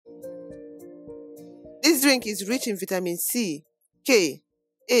This drink is rich in vitamin C, K,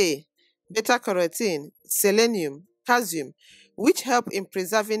 A, beta-carotene, selenium, calcium, which help in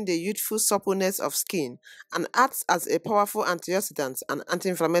preserving the youthful suppleness of skin and acts as a powerful antioxidant and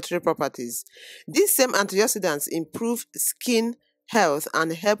anti-inflammatory properties. These same antioxidants improve skin health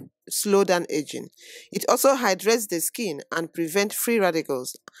and help slow down aging. It also hydrates the skin and prevents free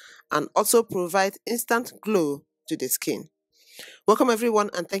radicals and also provide instant glow to the skin. Welcome everyone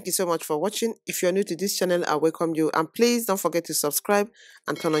and thank you so much for watching. If you're new to this channel, I welcome you and please don't forget to subscribe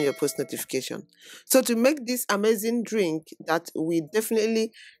and turn on your post notification. So to make this amazing drink that will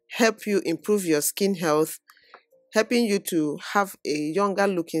definitely help you improve your skin health, helping you to have a younger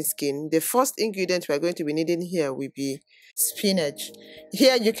looking skin, the first ingredient we're going to be needing here will be spinach.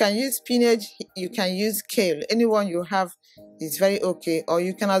 Here you can use spinach, you can use kale, anyone you have is very okay, or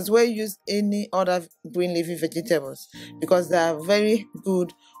you can as well use any other green leafy vegetables because they are very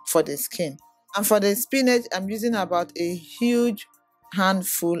good for the skin. And for the spinach, I'm using about a huge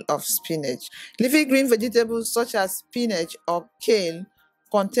handful of spinach. Leafy green vegetables such as spinach or kale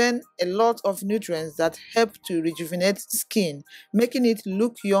contain a lot of nutrients that help to rejuvenate skin, making it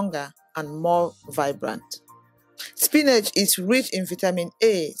look younger and more vibrant. Spinach is rich in vitamin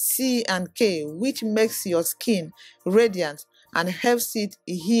A, C, and K, which makes your skin radiant and helps it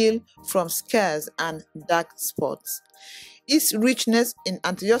heal from scars and dark spots. Its richness in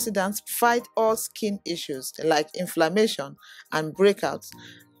antioxidants fight all skin issues like inflammation and breakouts,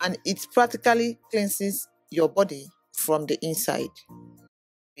 and it practically cleanses your body from the inside.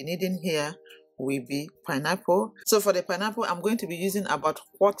 We needing here will be pineapple. So for the pineapple, I'm going to be using about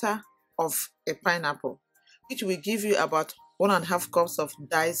quarter of a pineapple, which will give you about 1.5 cups of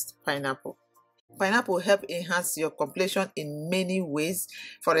diced pineapple. Pineapple help enhance your complexion in many ways.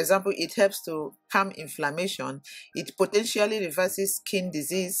 For example, it helps to calm inflammation, it potentially reverses skin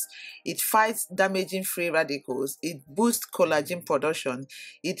disease, it fights damaging free radicals, it boosts collagen production,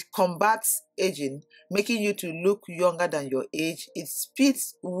 it combats aging, making you to look younger than your age, it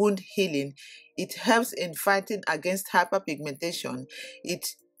speeds wound healing, it helps in fighting against hyperpigmentation,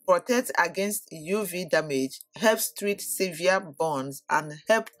 it protects against UV damage, helps treat severe burns, and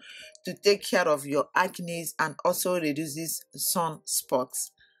help to take care of your acne and also reduces sunspots.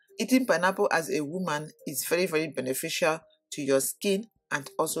 Eating pineapple as a woman is very, very beneficial to your skin and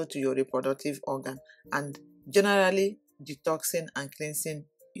also to your reproductive organ and generally detoxing and cleansing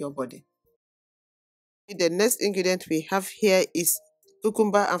your body. The next ingredient we have here is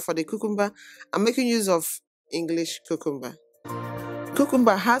cucumber, and for the cucumber, I'm making use of English cucumber.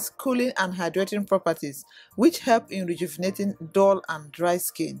 Cucumber has cooling and hydrating properties which help in rejuvenating dull and dry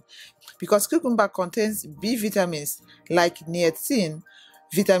skin because cucumber contains B vitamins like niacin,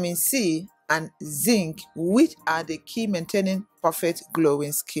 vitamin C, and zinc, which are the key maintaining perfect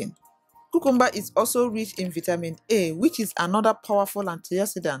glowing skin. Cucumber is also rich in vitamin A, which is another powerful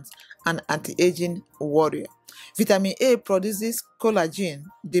antioxidant and anti-aging warrior. Vitamin A produces collagen,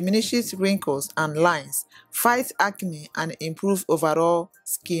 diminishes wrinkles and lines, fights acne, and improves overall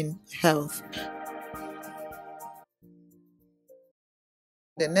skin health.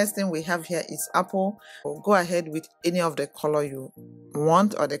 The next thing we have here is apple. Go ahead with any of the color you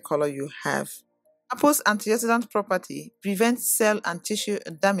want or the color you have. Apple's antioxidant property prevents cell and tissue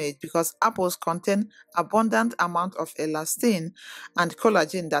damage because apples contain abundant amount of elastin and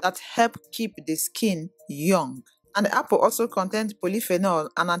collagen that help keep the skin young. And apple also contains polyphenol,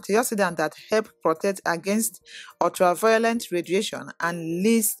 an antioxidant that help protect against ultraviolet radiation and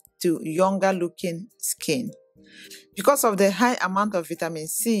leads to younger looking skin. Because of the high amount of vitamin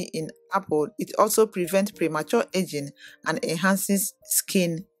C in apple, it also prevents premature aging and enhances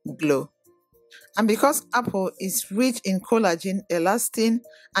skin glow. And because apple is rich in collagen, elastin,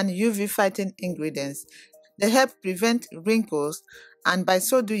 and UV fighting ingredients, they help prevent wrinkles and by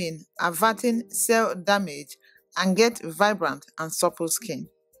so doing averting cell damage and get vibrant and supple skin.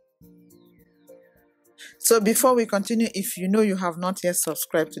 So before we continue, if you know you have not yet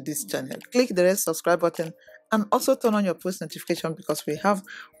subscribed to this channel, click the red subscribe button and also turn on your post notification because we have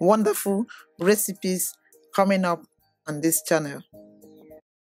wonderful recipes coming up on this channel.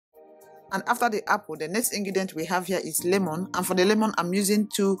 And after the apple, the next ingredient we have here is lemon. And for the lemon, I'm using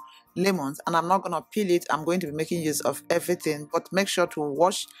 2 lemons and I'm not going to peel it. I'm going to be making use of everything, but make sure to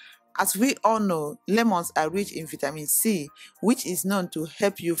wash. As we all know, lemons are rich in vitamin C, which is known to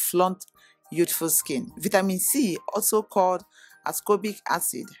help you flaunt youthful skin. Vitamin C, also called ascorbic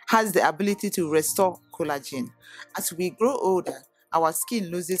acid, has the ability to restore collagen. As we grow older, our skin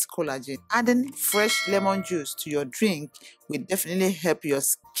loses collagen. Adding fresh lemon juice to your drink will definitely help your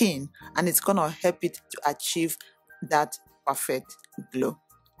skin and it's gonna help it to achieve that perfect glow.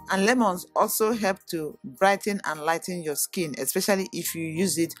 And lemons also help to brighten and lighten your skin, especially if you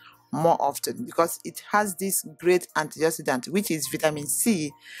use it more often, because it has this great antioxidant, which is vitamin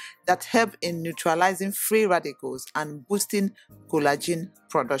C, that help in neutralizing free radicals and boosting collagen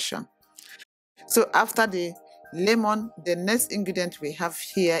production. So after the lemon, the next ingredient we have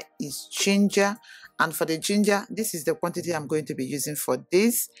here is ginger. And for the ginger, this is the quantity I'm going to be using for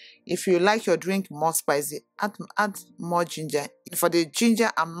this. If you like your drink more spicy, add more ginger. For the ginger,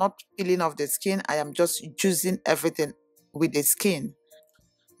 I'm not peeling off the skin. I am just using everything with the skin.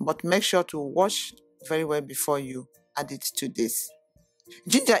 But make sure to wash very well before you add it to this.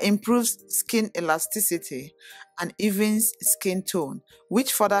 Ginger improves skin elasticity and evens skin tone,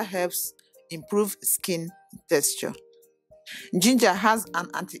 which further helps improve skin texture. Ginger has an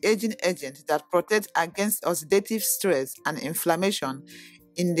anti-aging agent that protects against oxidative stress and inflammation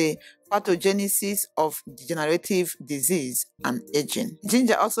in the pathogenesis of degenerative disease and aging.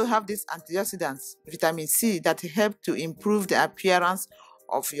 Ginger also have these antioxidants, vitamin C, that help to improve the appearance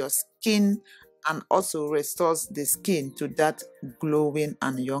of your skin and also restores the skin to that glowing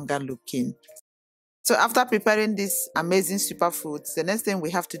and younger looking. So after preparing these amazing superfoods, the next thing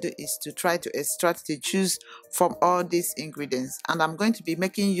we have to do is to try to extract the juice from all these ingredients. And I'm going to be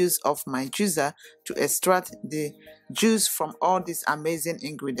making use of my juicer to extract the juice from all these amazing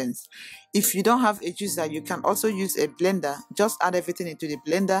ingredients. If you don't have a juicer, you can also use a blender. Just add everything into the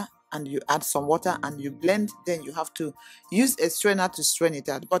blender and you add some water and you blend. Then you have to use a strainer to strain it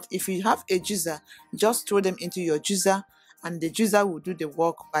out. But if you have a juicer, just throw them into your juicer and the juicer will do the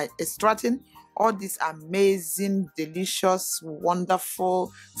work by extracting all this amazing, delicious,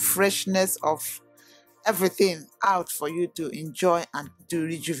 wonderful freshness of everything out for you to enjoy and to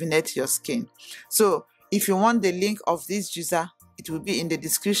rejuvenate your skin. So if you want the link of this juicer, it will be in the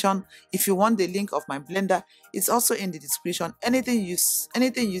description. If you want the link of my blender, it's also in the description. Anything you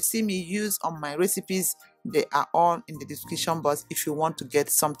see me use on my recipes, they are all in the description box if you want to get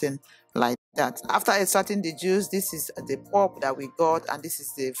something like that. After extracting the juice, this is the pulp that we got, and this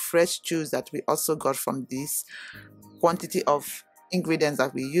is the fresh juice that we also got from this quantity of ingredients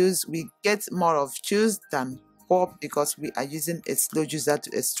that we use. We get more of juice than pulp because we are using a slow juicer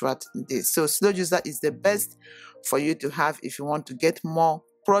to extract this. So slow juicer is the best for you to have if you want to get more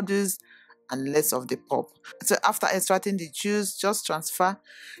produce and less of the pulp. So after extracting the juice, just transfer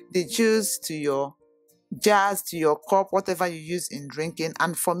the juice to your jars, to your cup, whatever you use in drinking.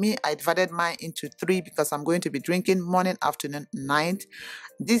 And for me, I divided mine into 3 because I'm going to be drinking morning, afternoon, night.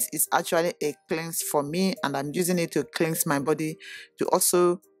 This is actually a cleanse for me, and I'm using it to cleanse my body, to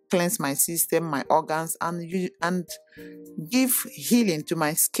also cleanse my system, my organs, and give healing to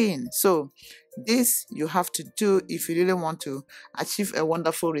my skin. So this you have to do if you really want to achieve a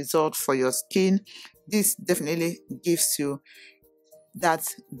wonderful result for your skin. This definitely gives you that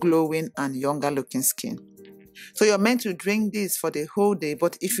glowing and younger looking skin. So you're meant to drink this for the whole day,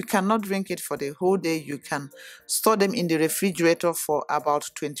 but if you cannot drink it for the whole day, you can store them in the refrigerator for about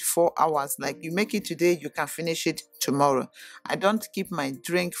 24 hours. Like you make it today, you can finish it tomorrow. I don't keep my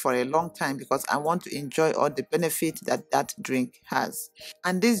drink for a long time because I want to enjoy all the benefit that that drink has.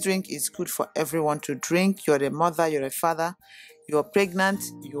 And this drink is good for everyone to drink. You're a mother, you're a father, you're pregnant,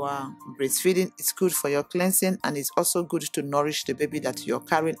 you are breastfeeding. It's good for your cleansing, and it's also good to nourish the baby that you're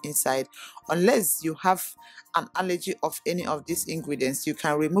carrying inside. Unless you have an allergy of any of these ingredients, you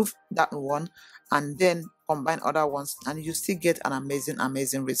can remove that one and then combine other ones, and you still get an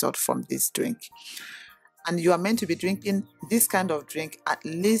amazing result from this drink. And you are meant to be drinking this kind of drink at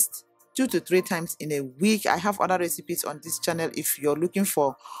least 2 to 3 times in a week. I have other recipes on this channel if you're looking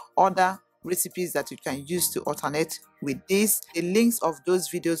for other recipes that you can use to alternate with this. The links of those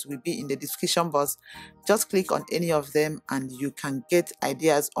videos will be in the description box. Just click on any of them and you can get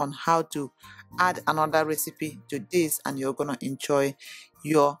ideas on how to add another recipe to this, and you're gonna enjoy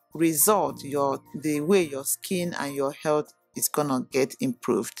your result, the way your skin and your health is gonna get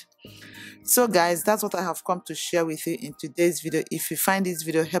improved. So guys, that's what I have come to share with you in today's video. If you find this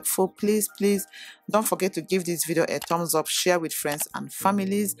video helpful, please don't forget to give this video a thumbs up, share with friends and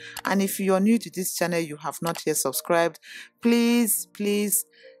families. And if you are new to this channel, you have not yet subscribed, please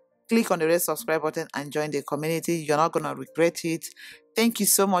click on the red subscribe button and join the community. You're not gonna regret it. Thank you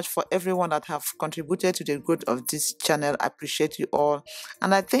so much for everyone that have contributed to the growth of this channel. I appreciate you all,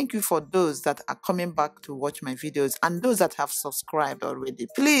 and I thank you for those that are coming back to watch my videos and those that have subscribed already.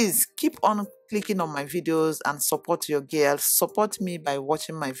 Please keep on clicking on my videos and support your girls. Support me by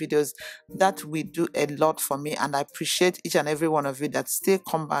watching my videos. That will do a lot for me, and I appreciate each and every one of you that still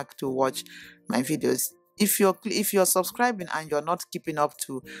come back to watch my videos. If you're subscribing and you're not keeping up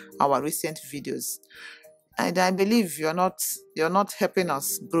to our recent videos, And I believe you're not helping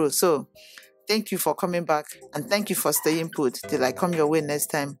us grow. So thank you for coming back, and thank you for staying put till I come your way next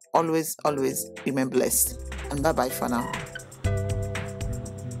time. Always, always remain blessed. And bye-bye for now.